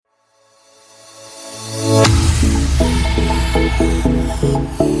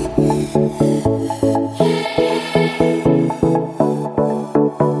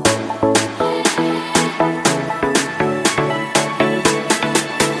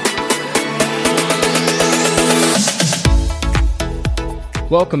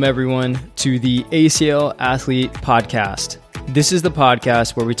Welcome, everyone, to the ACL Athlete Podcast. This is the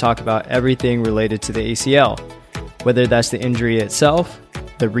podcast where we talk about everything related to the ACL, whether that's the injury itself,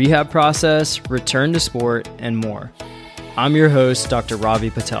 the rehab process, return to sport, and more. I'm your host, Dr. Ravi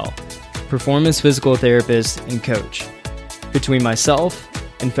Patel, performance physical therapist and coach. Between myself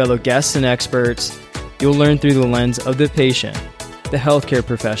and fellow guests and experts, you'll learn through the lens of the patient, the healthcare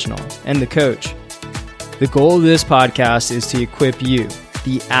professional, and the coach. The goal of this podcast is to equip you,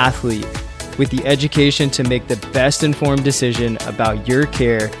 the athlete, with the education to make the best informed decision about your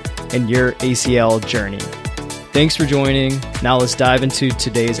care and your ACL journey. Thanks for joining. Now let's dive into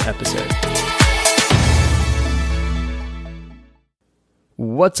today's episode.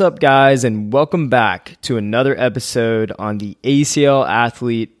 What's up, guys, and welcome back to another episode on the ACL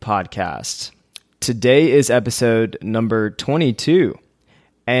Athlete Podcast. Today is episode number 22,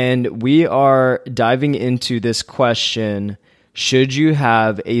 and we are diving into this question: should you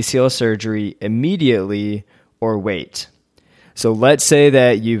have ACL surgery immediately or wait? So let's say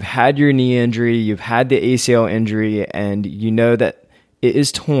that you've had your knee injury, you've had the ACL injury, and you know that it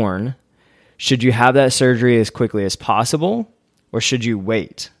is torn. Should you have that surgery as quickly as possible, or should you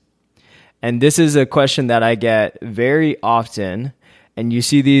wait? And this is a question that I get very often, and you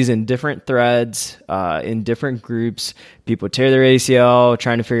see these in different threads, in different groups. People tear their ACL,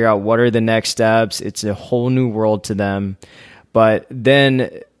 trying to figure out what are the next steps. It's a whole new world to them. But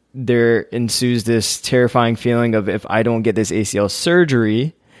then there ensues this terrifying feeling of, if I don't get this ACL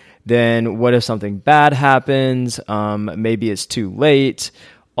surgery, then what if something bad happens? Maybe it's too late.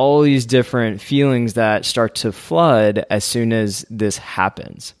 All these different feelings that start to flood as soon as this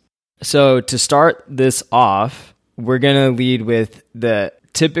happens. So to start this off, we're going to lead with the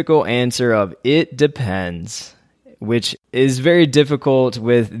typical answer of it depends, which is very difficult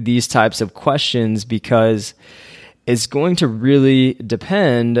with these types of questions because it's going to really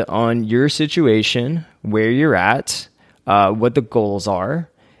depend on your situation, where you're at, what the goals are,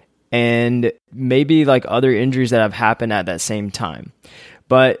 and maybe like other injuries that have happened at that same time.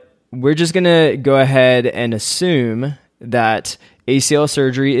 But we're just going to go ahead and assume that ACL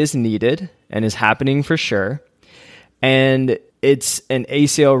surgery is needed and is happening for sure. And it's an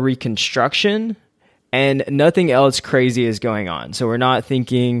ACL reconstruction, and nothing else crazy is going on. So we're not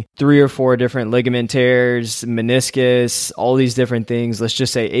thinking 3 or 4 different ligament tears, meniscus, all these different things. Let's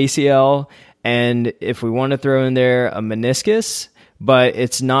just say ACL, and if we want to throw in there a meniscus, but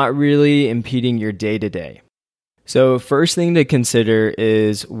it's not really impeding your day-to-day. So first thing to consider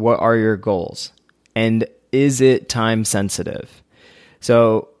is, what are your goals? And is it time sensitive?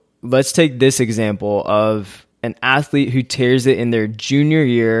 So let's take this example of an athlete who tears it in their junior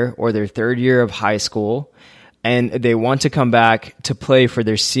year or their third year of high school, and they want to come back to play for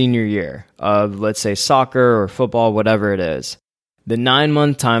their senior year of, let's say, soccer or football, whatever it is. The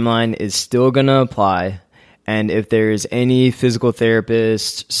 9-month timeline is still going to apply, and if there's any physical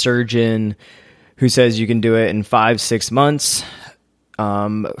therapist, surgeon who says you can do it in 5-6 months,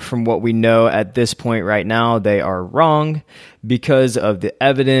 from what we know at this point right now, they are wrong because of the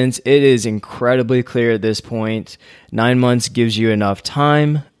evidence. It is incredibly clear at this point. 9 months gives you enough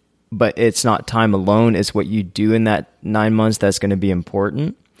time, but it's not time alone. It's what you do in that 9 months that's going to be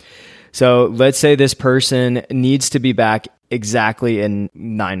important. So let's say this person needs to be back exactly in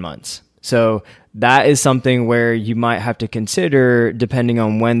 9 months. So that is something where you might have to consider, depending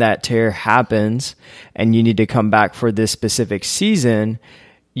on when that tear happens and you need to come back for this specific season,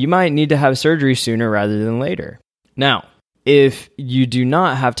 you might need to have surgery sooner rather than later. Now, if you do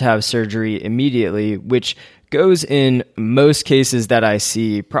not have to have surgery immediately, which goes in most cases that I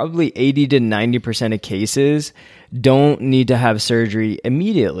see, probably 80 to 90% of cases don't need to have surgery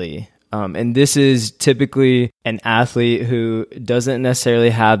immediately. And this is typically an athlete who doesn't necessarily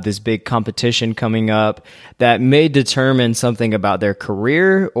have this big competition coming up that may determine something about their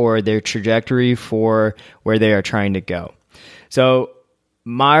career or their trajectory for where they are trying to go. So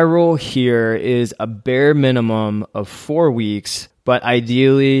my rule here is a bare minimum of 4 weeks, but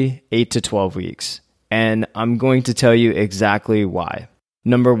ideally 8 to 12 weeks. And I'm going to tell you exactly why.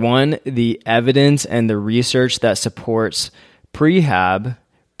 Number one, the evidence and the research that supports preoperative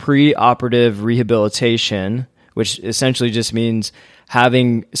rehabilitation, which essentially just means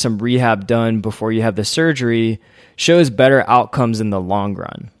having some rehab done before you have the surgery, shows better outcomes in the long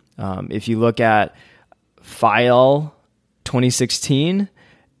run. If you look at FILE 2016,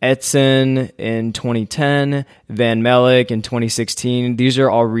 Edson in 2010, Van Melick in 2016. These are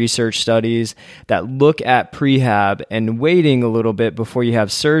all research studies that look at prehab and waiting a little bit before you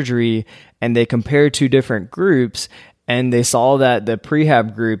have surgery, and they compare two different groups, and they saw that the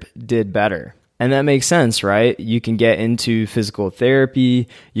prehab group did better. And that makes sense, right? You can get into physical therapy.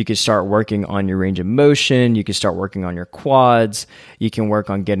 You can start working on your range of motion. You can start working on your quads. You can work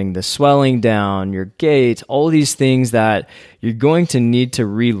on getting the swelling down, your gait, all these things that you're going to need to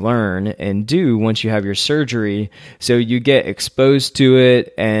relearn and do once you have your surgery. So you get exposed to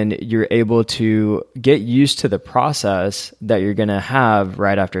it and you're able to get used to the process that you're going to have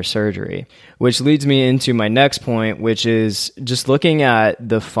right after surgery. Which leads me into my next point, which is just looking at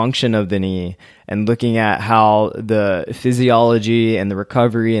the function of the knee and looking at how the physiology and the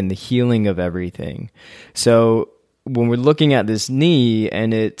recovery and the healing of everything. So when we're looking at this knee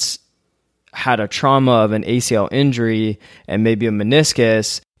and it's had a trauma of an ACL injury and maybe a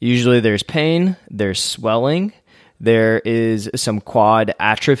meniscus, usually there's pain, there's swelling, there is some quad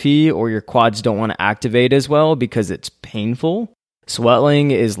atrophy, or your quads don't want to activate as well because it's painful.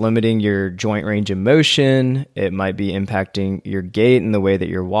 Swelling is limiting your joint range of motion. It might be impacting your gait and the way that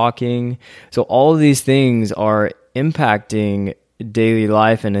you're walking. So all of these things are impacting daily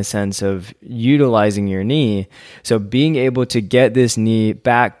life in a sense of utilizing your knee. So being able to get this knee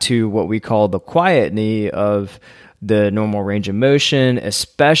back to what we call the quiet knee of the normal range of motion,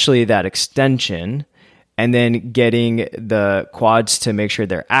 especially that extension, and then getting the quads to make sure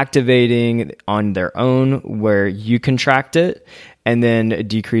they're activating on their own where you contract it, and then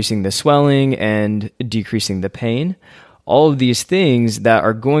decreasing the swelling and decreasing the pain. All of these things that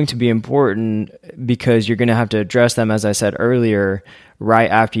are going to be important because you're going to have to address them, as I said earlier,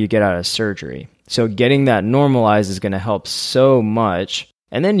 right after you get out of surgery. So getting that normalized is going to help so much.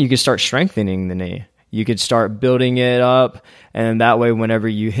 And then you can start strengthening the knee. You could start building it up, and that way whenever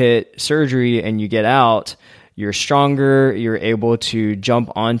you hit surgery and you get out, you're stronger, you're able to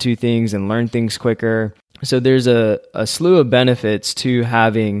jump onto things and learn things quicker. So there's a slew of benefits to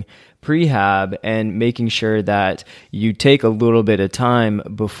having prehab and making sure that you take a little bit of time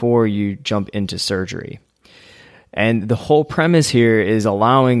before you jump into surgery. And the whole premise here is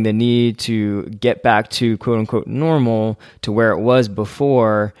allowing the knee to get back to quote unquote normal, to where it was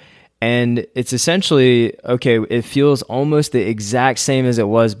before. And it's essentially, okay, it feels almost the exact same as it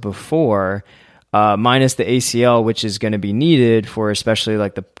was before, minus the ACL, which is going to be needed for especially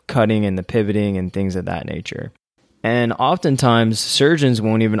like the cutting and the pivoting and things of that nature. And oftentimes surgeons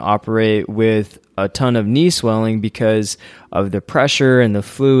won't even operate with a ton of knee swelling because of the pressure and the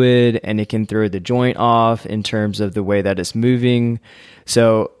fluid, and it can throw the joint off in terms of the way that it's moving.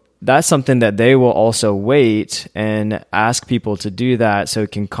 So that's something that they will also wait and ask people to do that so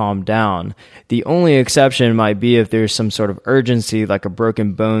it can calm down. The only exception might be if there's some sort of urgency, like a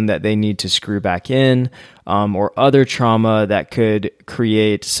broken bone that they need to screw back in, or other trauma that could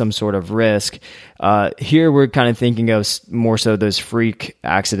create some sort of risk. Here we're kind of thinking of more so those freak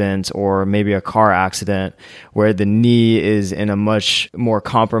accidents or maybe a car accident where the knee is in a much more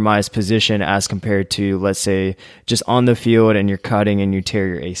compromised position as compared to, let's say, just on the field and you're cutting and you tear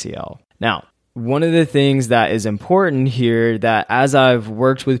your ACL. Now, one of the things that is important here that as I've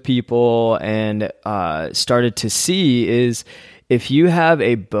worked with people and started to see is if you have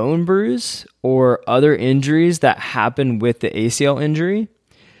a bone bruise or other injuries that happen with the ACL injury,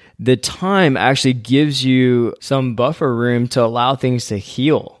 the time actually gives you some buffer room to allow things to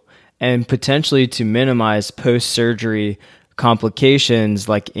heal and potentially to minimize post-surgery complications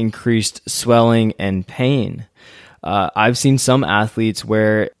like increased swelling and pain. I've seen some athletes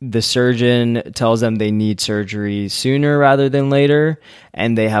where the surgeon tells them they need surgery sooner rather than later,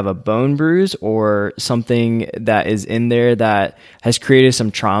 and they have a bone bruise or something that is in there that has created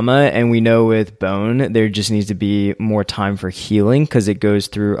some trauma. And we know with bone, there just needs to be more time for healing because it goes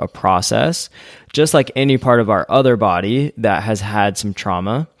through a process, just like any part of our other body that has had some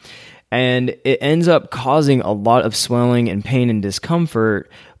trauma. And it ends up causing a lot of swelling and pain and discomfort.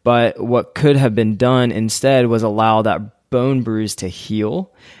 But what could have been done instead was allow that bone bruise to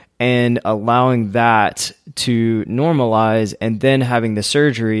heal and allowing that to normalize and then having the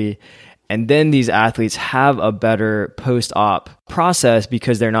surgery. And then these athletes have a better post-op process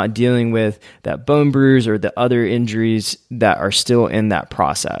because they're not dealing with that bone bruise or the other injuries that are still in that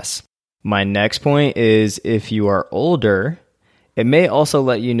process. My next point is if you are older, it may also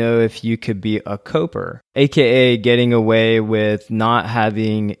let you know if you could be a coper, aka getting away with not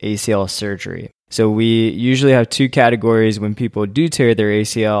having ACL surgery. So we usually have two categories when people do tear their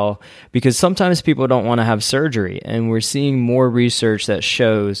ACL, because sometimes people don't want to have surgery. And we're seeing more research that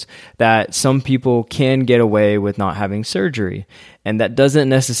shows that some people can get away with not having surgery. And that doesn't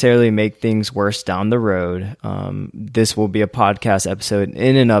necessarily make things worse down the road. This will be a podcast episode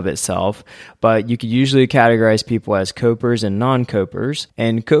in and of itself, but you could usually categorize people as copers and non-copers.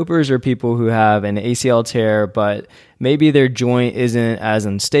 And copers are people who have an ACL tear, but maybe their joint isn't as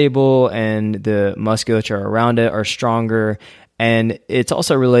unstable and the musculature around it are stronger. And it's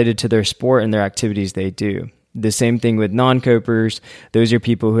also related to their sport and their activities they do. The same thing with non-copers. Those are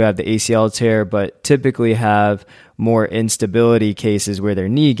people who have the ACL tear, but typically have more instability cases where their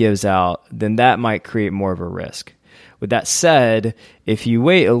knee gives out, then that might create more of a risk. With that said, if you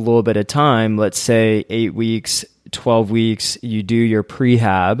wait a little bit of time, let's say 8 weeks, 12 weeks, you do your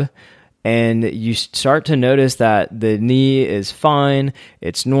prehab, and you start to notice that the knee is fine,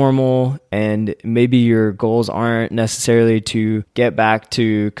 it's normal, and maybe your goals aren't necessarily to get back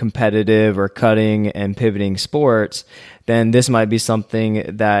to competitive or cutting and pivoting sports, then this might be something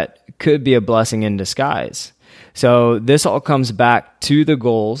that could be a blessing in disguise. So this all comes back to the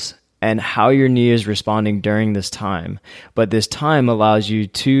goals and how your knee is responding during this time. But this time allows you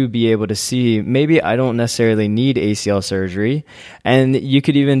to be able to see, maybe I don't necessarily need ACL surgery, and you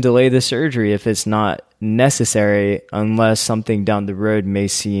could even delay the surgery if it's not necessary unless something down the road may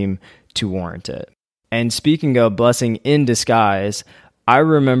seem to warrant it. And speaking of blessing in disguise, I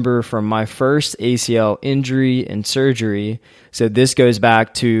remember from my first ACL injury and surgery, so this goes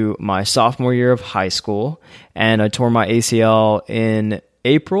back to my sophomore year of high school, and I tore my ACL in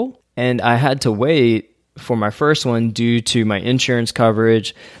April. And I had to wait for my first one due to my insurance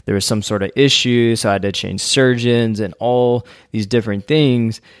coverage. There was some sort of issue, so I had to change surgeons and all these different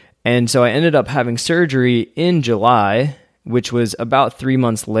things. And so I ended up having surgery in July, which was about 3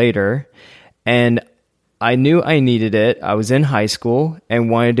 months later. And I knew I needed it. I was in high school and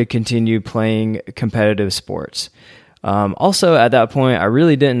wanted to continue playing competitive sports. Also, at that point, I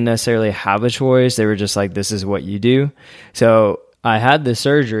really didn't necessarily have a choice. They were just like, this is what you do. So I had the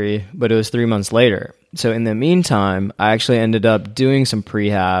surgery, but it was 3 months later. So in the meantime, I actually ended up doing some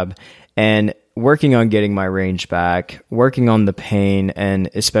prehab and working on getting my range back, working on the pain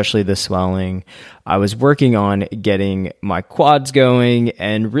and especially the swelling. I was working on getting my quads going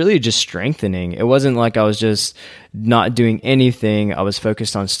and really just strengthening. It wasn't like I was just not doing anything. I was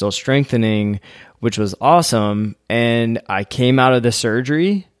focused on still strengthening, which was awesome. And I came out of the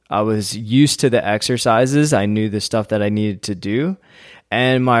surgery. I was used to the exercises. I knew the stuff that I needed to do.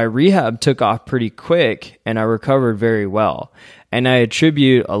 And my rehab took off pretty quick and I recovered very well. And I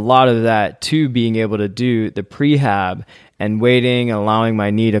attribute a lot of that to being able to do the prehab and waiting, allowing my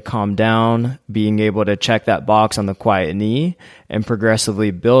knee to calm down, being able to check that box on the quiet knee and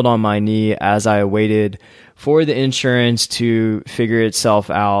progressively build on my knee as I awaited for the insurance to figure itself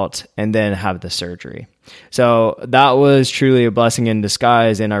out and then have the surgery. So that was truly a blessing in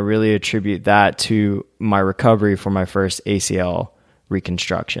disguise, and I really attribute that to my recovery for my first ACL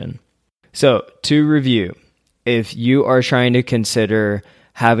reconstruction. So to review, if you are trying to consider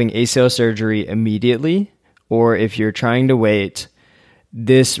having ACL surgery immediately, or if you're trying to wait,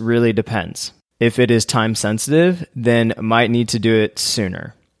 this really depends. If it is time sensitive, then might need to do it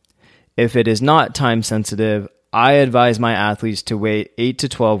sooner. If it is not time sensitive, I advise my athletes to wait 8 to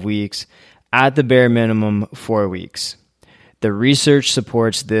 12 weeks, at the bare minimum 4 weeks. The research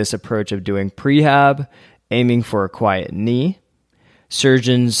supports this approach of doing prehab, aiming for a quiet knee.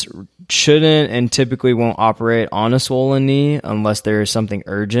 Surgeons shouldn't and typically won't operate on a swollen knee unless there is something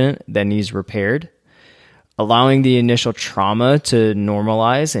urgent that needs repaired. Allowing the initial trauma to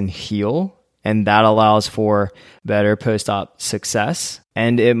normalize and heal, and that allows for better post-op success.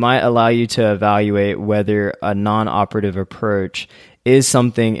 And it might allow you to evaluate whether a non-operative approach is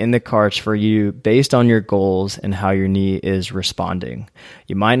something in the cards for you based on your goals and how your knee is responding.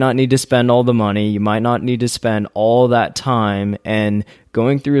 You might not need to spend all the money. You might not need to spend all that time and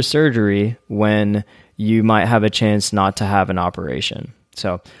going through a surgery when you might have a chance not to have an operation.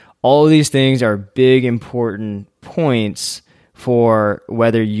 So all of these things are big, important points for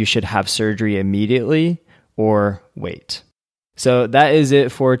whether you should have surgery immediately or wait. So that is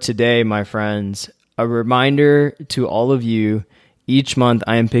it for today, my friends. A reminder to all of you, each month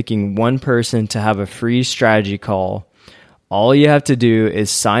I am picking one person to have a free strategy call. All you have to do is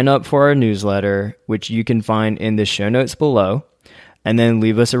sign up for our newsletter, which you can find in the show notes below, and then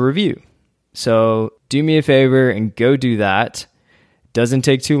leave us a review. So do me a favor and go do that. Doesn't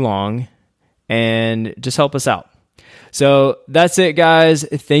take too long, and just help us out. So that's it, guys.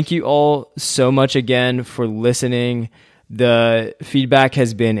 Thank you all so much again for listening. The feedback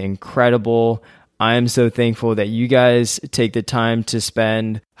has been incredible. I am so thankful that you guys take the time to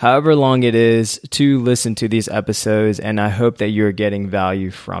spend however long it is to listen to these episodes, and I hope that you're getting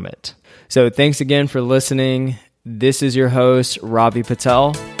value from it. So thanks again for listening, This is your host, Ravi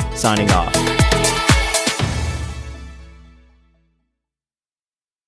Patel, signing off.